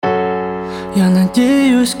Я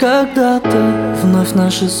надеюсь, когда-то вновь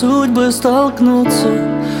наши судьбы столкнутся.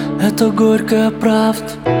 Это горькая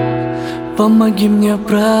правда, помоги мне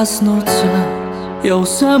проснуться. Я у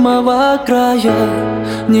самого края,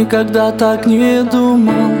 никогда так не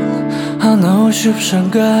думал, а на ощупь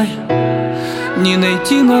шагай, не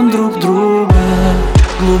найти нам друг друга.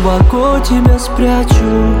 Глубоко тебя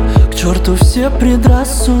спрячу, к черту все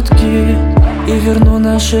предрассудки, и верну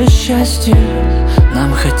наше счастье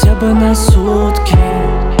нам хотя бы на сутки.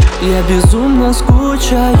 Я безумно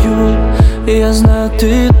скучаю, и я знаю,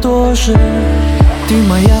 ты тоже. Ты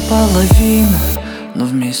моя половина, но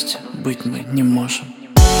вместе быть мы не можем.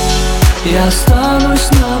 Я останусь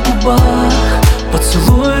на губах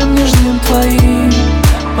поцелуем нежным твоим.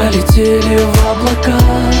 Полетели в облака,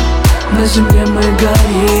 на земле мы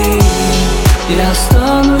горим. Я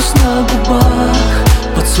останусь на губах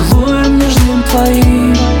поцелуем нежным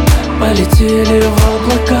твоим. Полетели в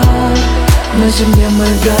облака, на земле мы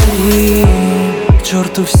горим. К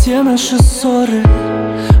черту все наши ссоры,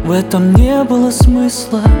 в этом не было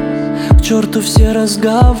смысла. К черту все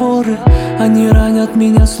разговоры, они ранят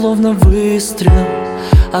меня словно выстрел.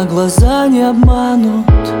 А глаза не обманут,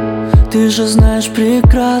 ты же знаешь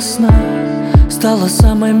прекрасно. Стала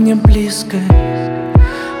самой мне близкой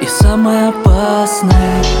и самой опасной.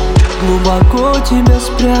 Глубоко тебя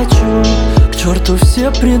спрячу, к черту все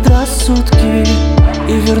предрассудки,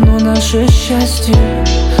 и верну наше счастье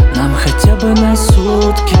нам хотя бы на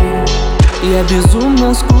сутки. Я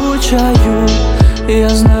безумно скучаю, и я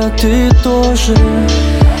знаю, ты тоже.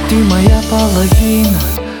 Ты моя половина,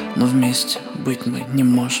 но вместе быть мы не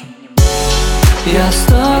можем. Я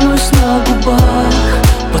останусь на губах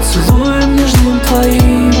поцелуем нежным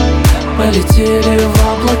твоим. Полетели в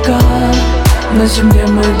облака, на земле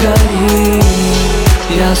мы горим.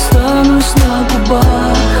 Я останусь на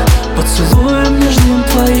губах поцелуем нежным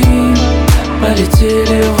твоим.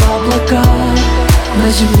 Полетели в облака,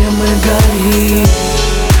 на земле мы горим.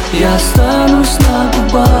 Я останусь на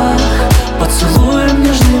губах поцелуем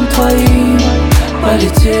нежным твоим.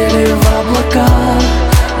 Полетели в облака,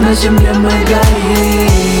 на земле мы горим.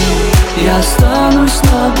 Я останусь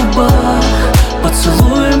на губах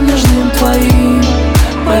поцелуем нежным твоим.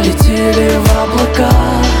 Полетели в облака,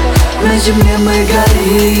 на земле мы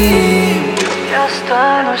горим. Я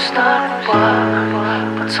останусь на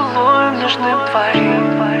губах поцелуем нежным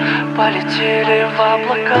твоим. Полетели в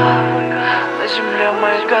облака, на земле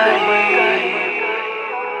мы горим.